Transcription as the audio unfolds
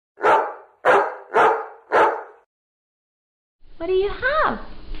What do you have?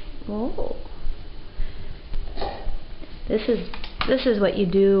 Oh. This is what you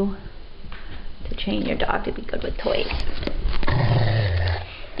do to train your dog to be good with toys.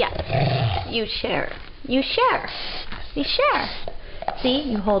 Yeah. You share. You share. You share. See,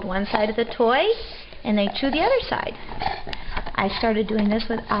 you hold one side of the toy and they chew the other side. I started doing this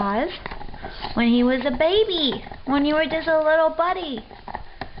with Oz when he was a baby, when you were just a little buddy.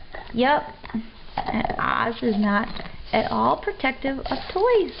 Yep. And Oz is not at all protective of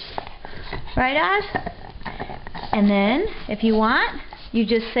toys. Right, Oz? And then, if you want, you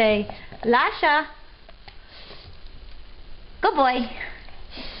just say, Lasha. Good boy.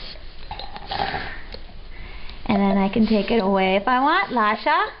 And then I can take it away if I want.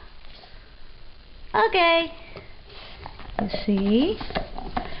 Lasha. Okay. You see?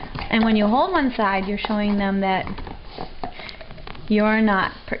 And when you hold one side, you're showing them that you're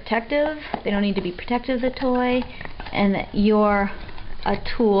not protective. They don't need to be protective of the toy. And that you're a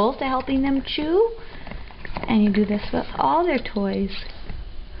tool to helping them chew. And you do this with all their toys,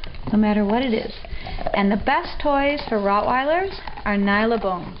 no matter what it is. And the best toys for Rottweilers are Nyla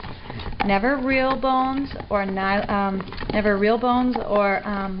bones. Never real bones or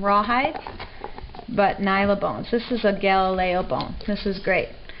rawhide, but Nyla bones. This is a Galileo bone. This is great.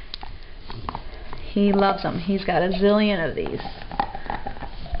 He loves them. He's got a zillion of these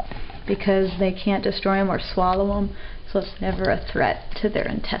because they can't destroy them or swallow them, so it's never a threat to their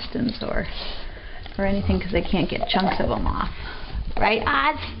intestines or anything because they can't get chunks of them off. Right,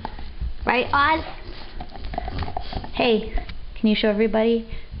 Oz? Right, Oz? Hey, can you show everybody?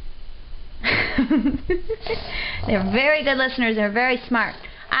 They're very good listeners. They're very smart.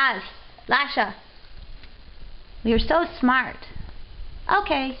 Oz, Lasha, you're so smart.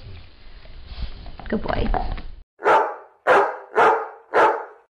 Okay. Good boy.